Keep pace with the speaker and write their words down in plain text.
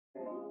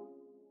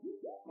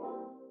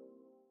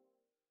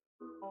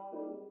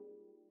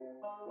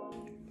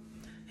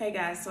Hey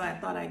guys, so I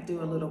thought I'd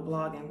do a little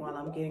vlogging while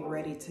I'm getting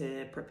ready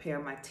to prepare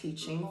my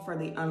teaching for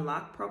the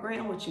Unlock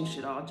program, which you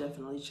should all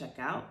definitely check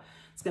out.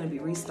 It's going to be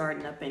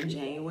restarting up in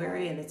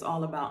January, and it's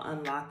all about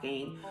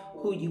unlocking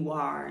who you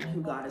are and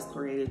who God has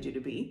created you to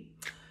be.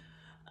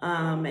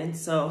 And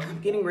so I'm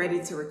getting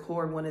ready to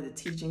record one of the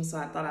teachings, so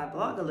I thought I'd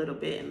vlog a little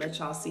bit and let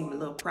y'all see my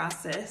little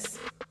process.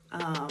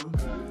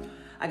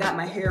 I got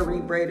my hair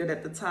rebraided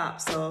at the top,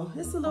 so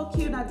it's a little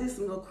cute. I did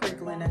some little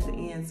crinkling at the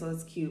end, so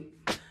it's cute.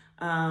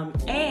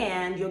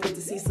 And you'll get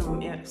to see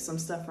some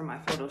stuff from my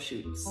photo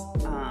shoots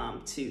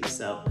too.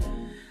 So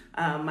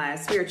my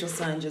spiritual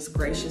son just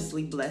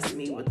graciously blessed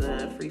me with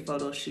a free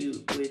photo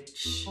shoot,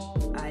 which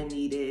I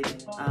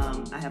needed.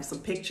 I have some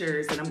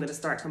pictures that I'm going to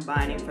start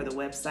combining for the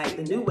website,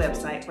 the new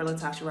website for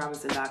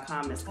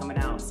LatashaRobinson.com that's coming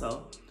out.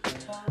 So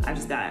I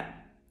just got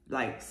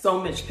like so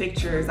much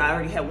pictures. I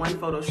already had one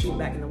photo shoot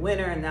back in the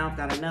winter, and now I've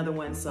got another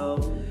one. So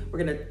we're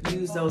gonna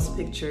use those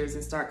pictures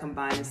and start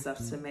combining stuff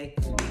to make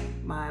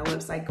my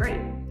website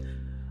great.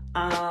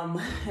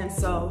 And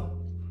so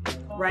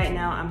right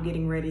now I'm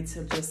getting ready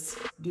to just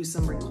do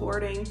some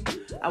recording.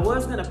 I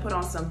was gonna put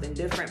on something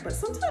different, but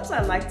sometimes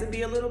I like to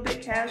be a little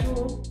bit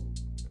casual.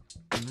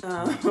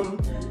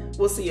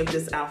 We'll see if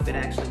this outfit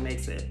actually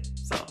makes it.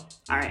 So,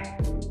 all right,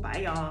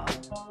 bye y'all.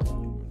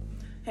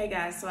 Hey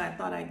guys, so I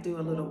thought I'd do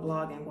a little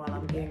vlogging while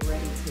I'm getting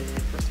ready to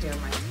prepare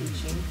my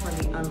teaching for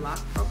the Unlock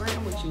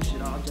program, which you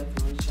should all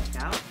definitely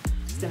check out.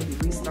 It's going to be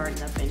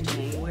restarting up in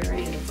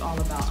January, and it's all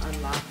about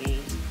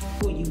unlocking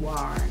who you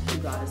are and who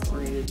God has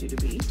created you to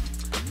be.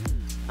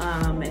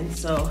 And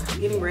so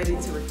I'm getting ready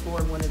to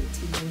record one of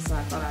the teachings, so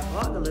I thought I'd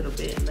vlog a little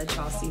bit and let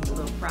y'all see the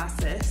little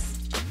process.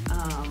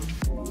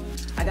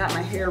 I got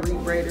my hair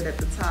rebraided at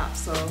the top,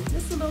 so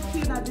it's a little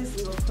cute. I did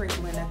some little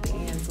crinkling at the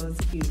end, so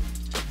it's cute.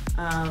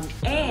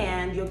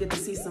 And you'll get to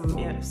see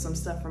some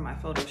stuff from my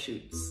photo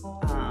shoots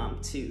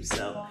too.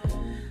 So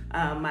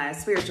my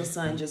spiritual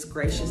son just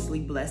graciously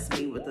blessed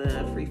me with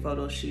a free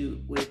photo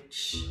shoot,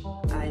 which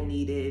I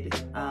needed.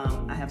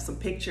 I have some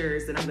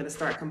pictures that I'm going to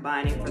start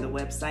combining for the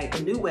website,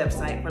 the new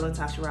website for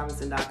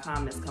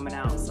LatashaRobinson.com that's coming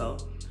out. So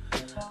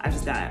I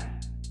just got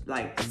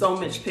like so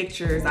much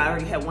pictures. I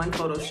already had one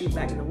photo shoot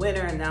back in the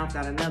winter, and now I've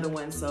got another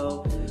one.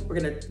 So we're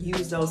going to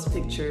use those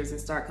pictures and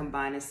start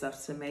combining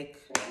stuff to make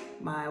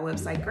my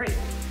website great.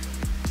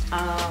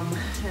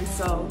 And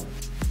so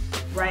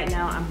right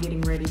now I'm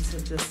getting ready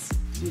to just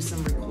do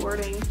some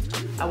recording.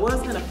 I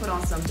was gonna put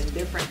on something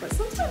different, but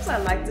sometimes I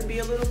like to be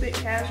a little bit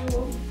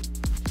casual.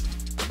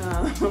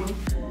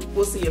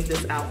 We'll see if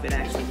this outfit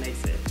actually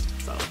makes it.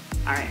 So,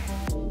 all right,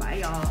 bye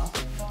y'all.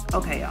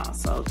 Okay y'all,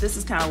 so this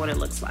is kind of what it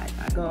looks like.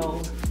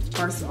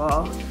 First of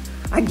all,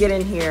 I get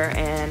in here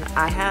and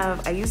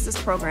I use this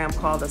program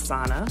called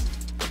Asana.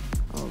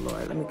 Oh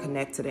Lord, let me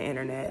connect to the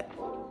internet.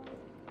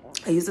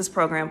 I use this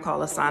program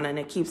called Asana, and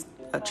it keeps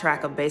a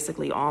track of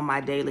basically all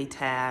my daily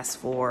tasks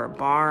for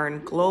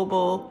Barn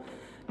Global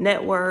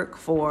Network,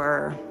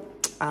 for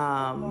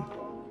Barn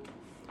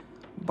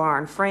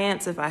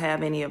France, if I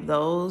have any of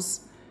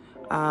those.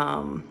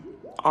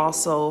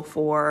 Also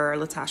for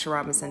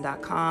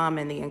LatashaRobinson.com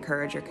and the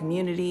Encourager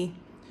community.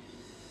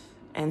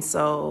 And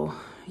so,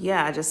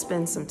 yeah, I just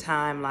spend some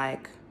time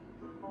like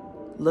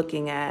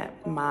looking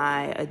at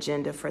my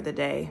agenda for the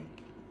day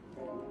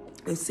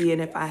and seeing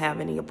if I have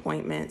any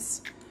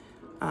appointments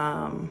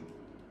and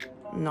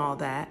all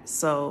that.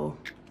 So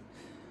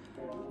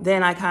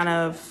then I kind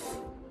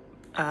of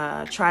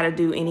try to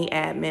do any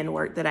admin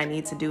work that I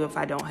need to do if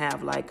I don't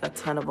have like a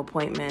ton of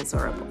appointments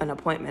or an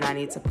appointment I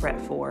need to prep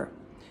for.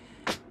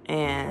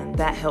 And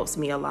that helps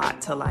me a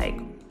lot to like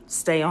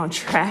stay on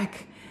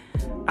track.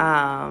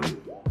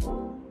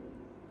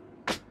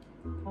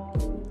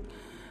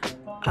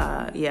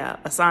 Yeah,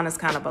 Asana is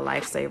kind of a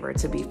lifesaver,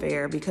 to be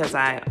fair, because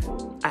I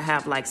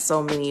have like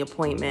so many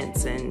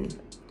appointments, and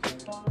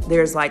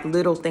there's like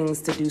little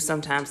things to do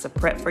sometimes to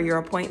prep for your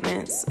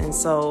appointments. And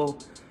so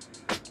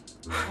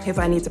if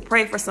I need to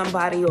pray for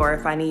somebody, or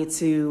if I need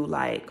to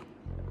like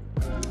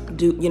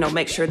do,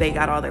 make sure they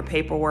got all their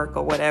paperwork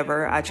or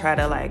whatever, I try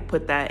to like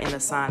put that in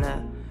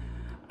Asana.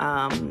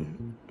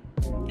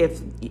 If,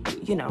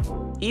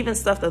 even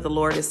stuff that the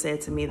Lord has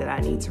said to me that I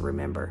need to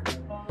remember.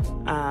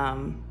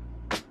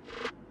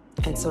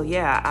 And so,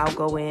 yeah, I'll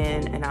go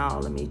in and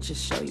let me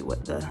just show you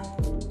what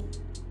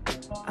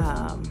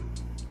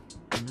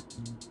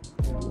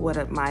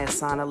my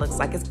Asana looks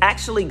like. It's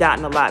actually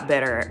gotten a lot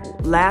better.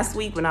 Last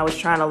week when I was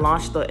trying to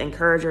launch the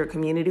Encourager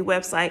community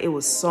website,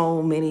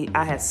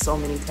 I had so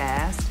many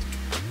tasks.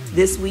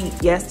 This week,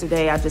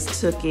 yesterday, I just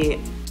took it.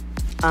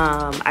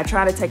 I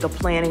try to take a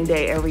planning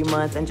day every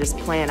month and just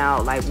plan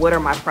out like, what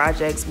are my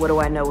projects? What do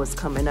I know is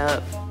coming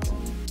up?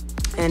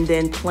 And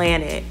then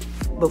plan it.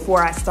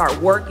 Before I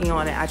start working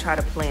on it, I try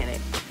to plan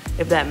it,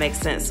 if that makes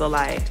sense. So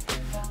like,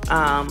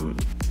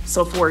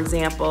 so for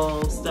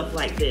example, stuff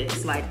like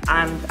this, like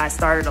I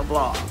started a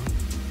blog.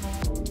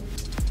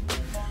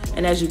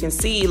 And as you can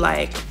see,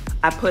 like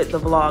I put the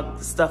vlog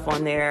stuff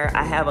on there.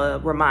 I have a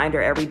reminder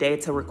every day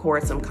to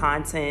record some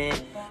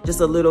content,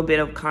 just a little bit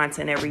of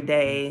content every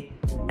day.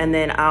 And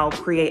then I'll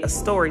create a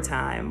story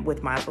time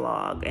with my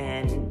blog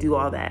and do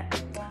all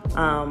that.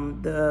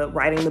 The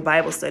writing the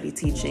Bible study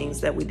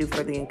teachings that we do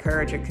for the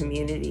Encourager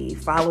community,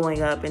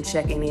 following up and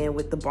checking in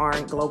with the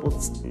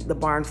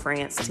Barn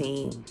France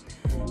team,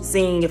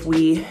 seeing if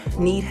we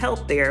need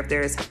help there, if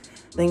there's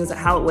things,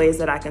 how ways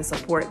that I can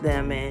support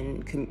them,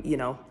 and you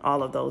know,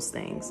 all of those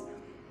things.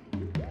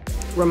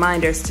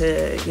 Reminders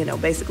to, you know,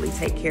 basically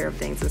take care of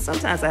things. And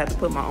sometimes I have to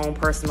put my own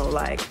personal,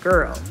 like,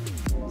 girl,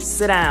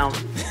 sit down,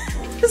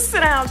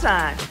 sit down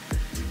time,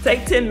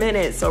 take 10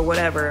 minutes or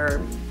whatever,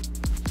 or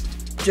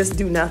just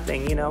do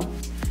nothing, you know,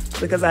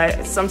 because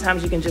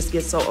sometimes you can just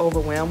get so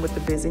overwhelmed with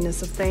the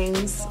busyness of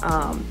things.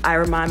 I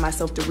remind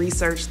myself to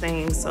research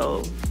things.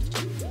 So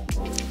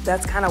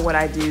that's kind of what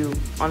I do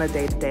on a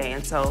day-to-day.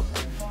 And so,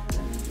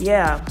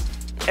 yeah,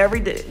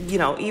 every day, you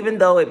know, even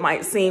though it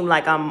might seem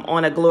like I'm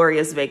on a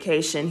glorious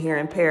vacation here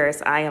in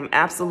Paris, I am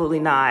absolutely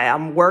not.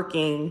 I'm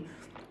working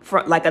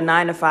for like a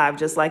 9 to 5,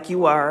 just like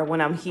you are when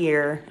I'm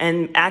here.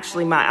 And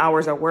actually my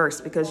hours are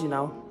worse because, you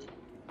know,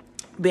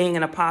 being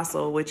an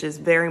apostle, which is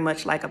very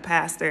much like a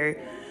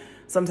pastor,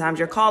 sometimes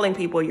you're calling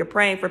people, you're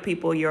praying for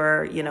people,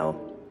 you're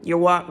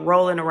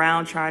rolling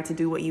around trying to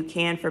do what you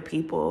can for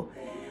people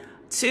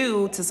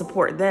to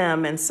support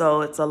them. And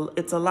so it's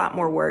a lot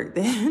more work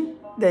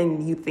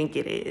than you think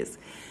it is.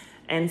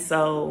 And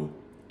so,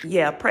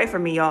 yeah, pray for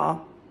me,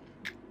 y'all.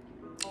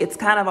 It's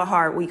kind of a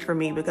hard week for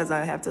me because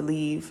I have to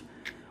leave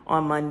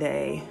on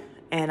Monday,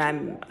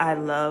 and I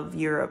love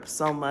Europe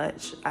so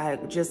much.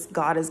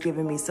 God has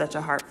given me such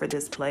a heart for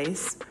this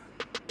place,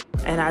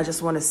 and I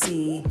just want to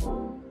see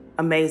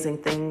amazing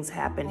things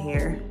happen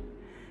here.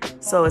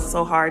 So it's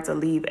so hard to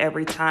leave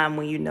every time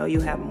when you know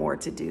you have more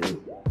to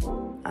do.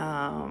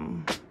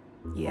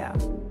 Yeah,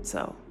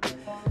 so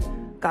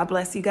God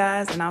bless you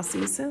guys, and I'll see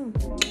you soon.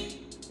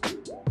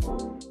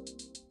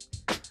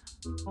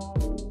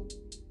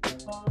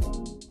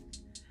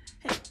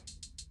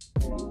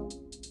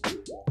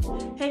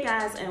 Hey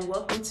guys, and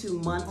welcome to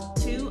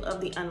month 2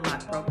 of the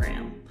Unlock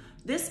program.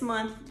 This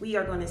month, we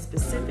are going to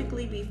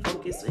specifically be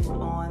focusing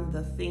on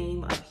the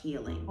theme of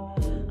healing.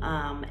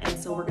 And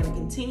so we're going to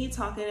continue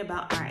talking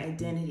about our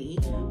identity,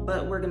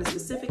 but we're going to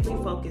specifically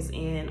focus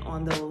in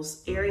on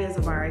those areas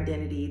of our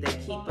identity that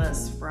keep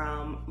us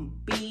from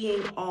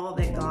being all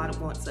that God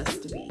wants us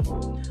to be.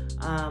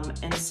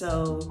 And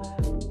so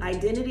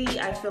identity,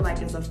 I feel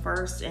like, is a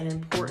first and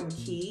important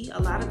key.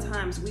 A lot of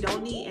times we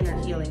don't need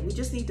inner healing. We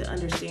just need to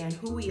understand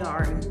who we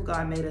are and who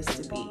God made us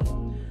to be.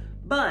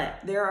 But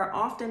there are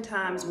often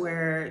times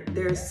where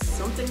there's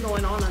something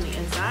going on the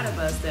inside of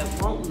us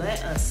that won't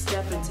let us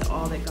step into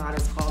all that God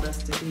has called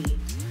us to be.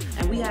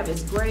 And we have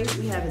His grace,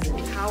 we have His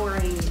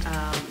empowering,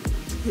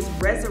 His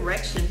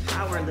resurrection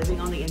power living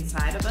on the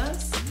inside of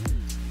us.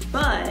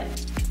 But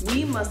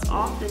we must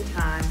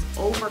oftentimes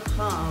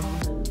overcome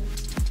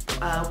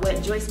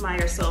what Joyce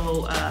Meyer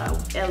so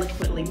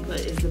eloquently put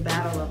is the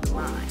battle of the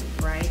mind,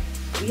 right?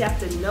 We have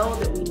to know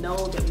that we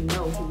know that we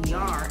know who we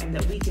are, and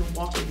that we can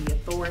walk in the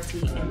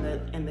authority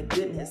and the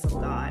goodness of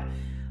God,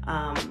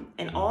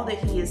 and all that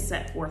He has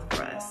set forth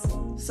for us.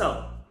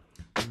 So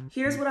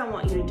here's what I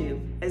want you to do.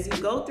 As you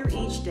go through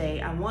each day,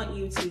 I want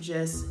you to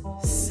just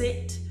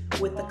sit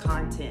with the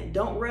content.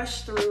 Don't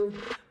rush through,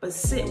 but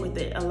sit with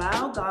it.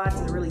 Allow God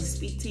to really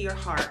speak to your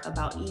heart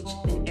about each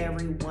and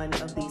every one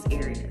of these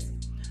areas.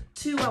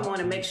 2, I want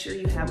to make sure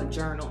you have a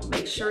journal.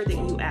 Make sure that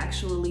you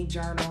actually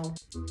journal.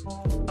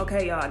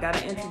 Okay, y'all, I got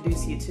to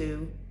introduce you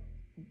to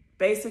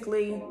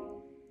basically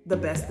the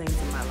best things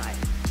in my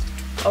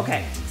life.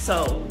 Okay,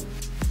 so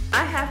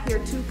I have here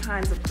 2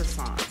 kinds of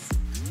croissants.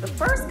 The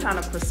first kind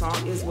of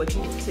croissant is what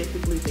you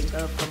typically think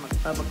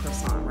of a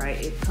croissant, right?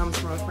 It comes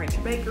from a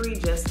French bakery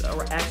just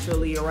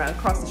actually around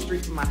across the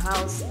street from my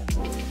house.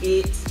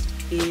 It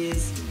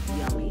is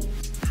yummy.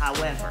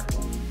 However,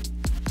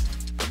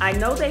 I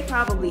know they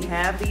probably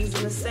have these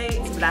in the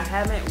States, but I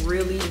haven't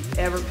really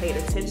ever paid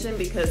attention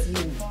because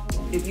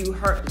if you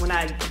heard when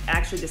I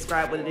actually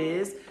describe what it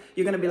is,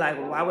 you're gonna be like,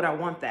 well, why would I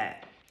want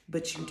that?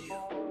 But you do.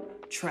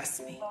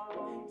 Trust me,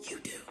 you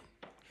do.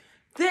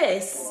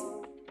 This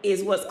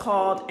is what's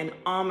called an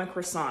almond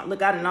croissant.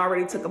 Look, I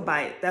already took a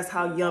bite. That's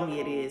how yummy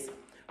it is.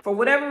 For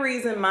whatever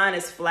reason, mine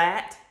is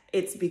flat.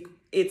 It's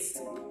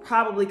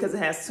probably because it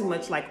has too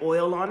much like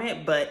oil on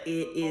it, but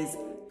it is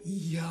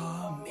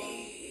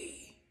yummy.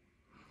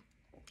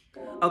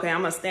 Okay,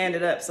 I'm gonna stand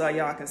it up so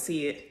y'all can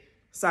see it.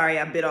 Sorry,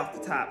 I bit off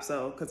the top,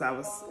 because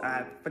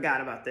I forgot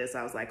about this.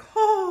 I was like,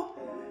 oh,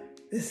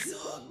 this is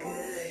so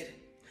good.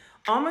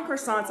 Almond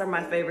croissants are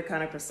my favorite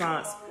kind of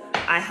croissants.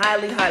 I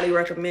highly, highly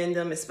recommend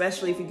them,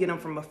 especially if you get them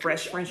from a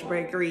fresh French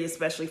bakery,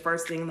 especially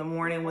first thing in the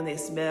morning when they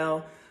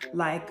smell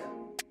like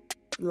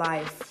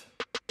life,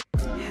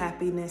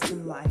 happiness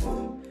and life.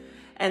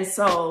 And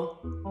so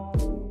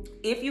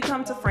if you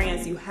come to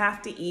France, you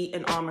have to eat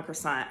an almond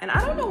croissant. And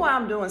I don't know why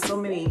I'm doing so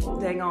many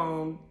dang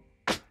on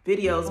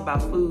videos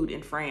about food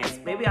in France.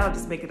 Maybe I'll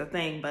just make it a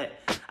thing, but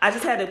I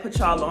just had to put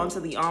y'all on to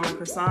the almond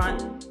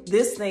croissant.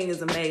 This thing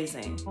is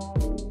amazing.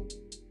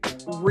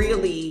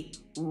 Really,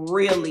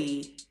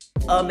 really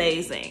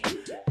amazing.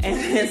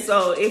 And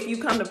so if you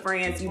come to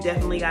France, you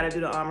definitely got to do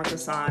the almond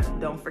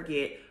croissant. Don't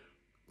forget.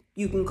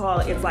 You can call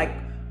it, it's like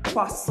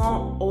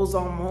croissant aux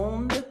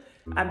amandes,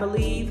 I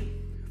believe.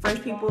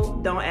 French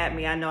people, don't at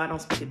me. I know I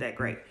don't speak it that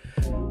great.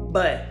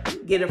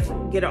 But get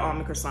an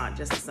almond croissant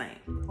just the same.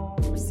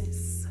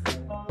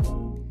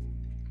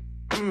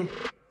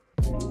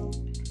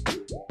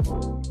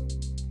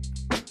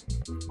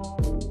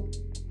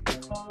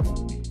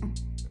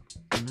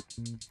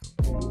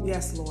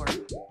 Yes, Lord.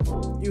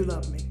 You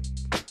love me.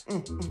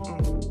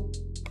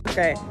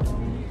 Okay.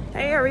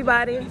 Hey,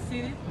 everybody.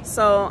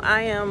 So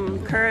I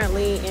am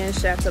currently in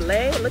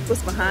Châtelet. Look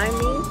what's behind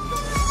me.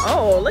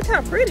 Oh, look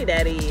how pretty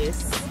that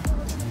is.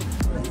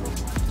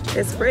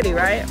 It's pretty,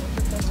 right?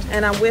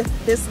 And I'm with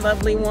this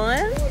lovely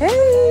one.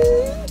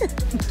 Hey!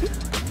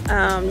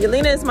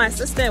 Yelena is my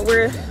assistant.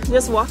 We're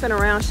just walking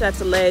around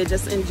Châtelet,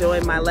 just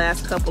enjoying my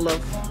last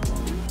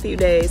few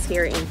days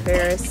here in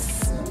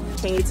Paris.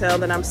 Can you tell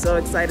that I'm so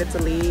excited to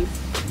leave?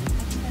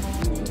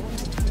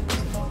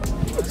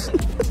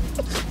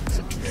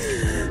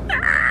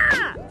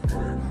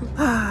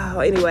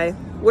 Anyway,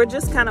 we're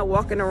just kind of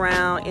walking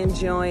around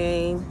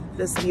enjoying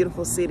this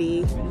beautiful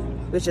city,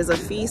 which is a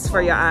feast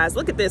for your eyes.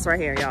 Look at this right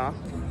here, y'all.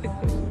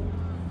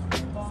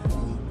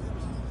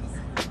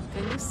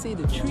 Can you see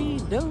the tree?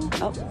 No.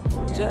 Oh,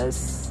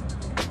 just.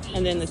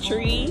 And then the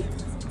tree.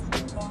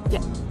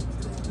 Yeah.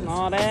 And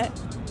all that.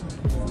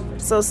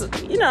 So,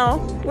 you know,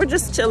 we're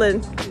just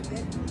chilling.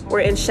 We're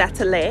in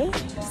Châtelet.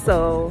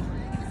 So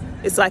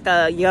it's like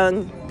a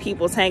young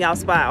people's hangout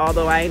spot,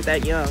 although I ain't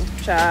that young,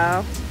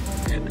 child.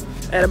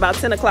 At about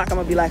 10 o'clock, I'm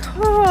gonna be like,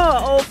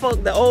 oh,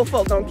 the old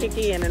folk gonna kick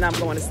in and I'm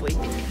going to sleep.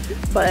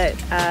 But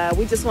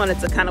we just wanted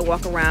to kind of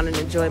walk around and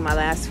enjoy my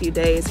last few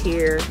days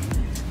here.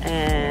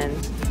 And,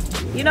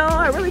 you know,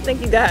 I really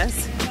think you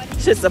guys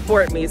should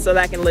support me so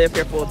that I can live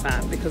here full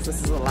time, because this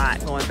is a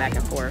lot going back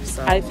and forth.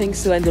 So I think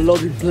so, and the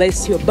Lord will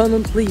bless you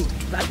abundantly.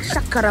 Like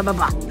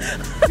shakarababa.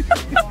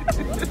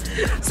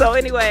 So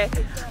anyway,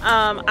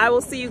 I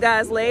will see you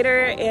guys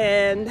later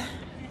and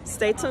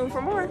stay tuned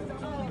for more.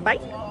 Bye.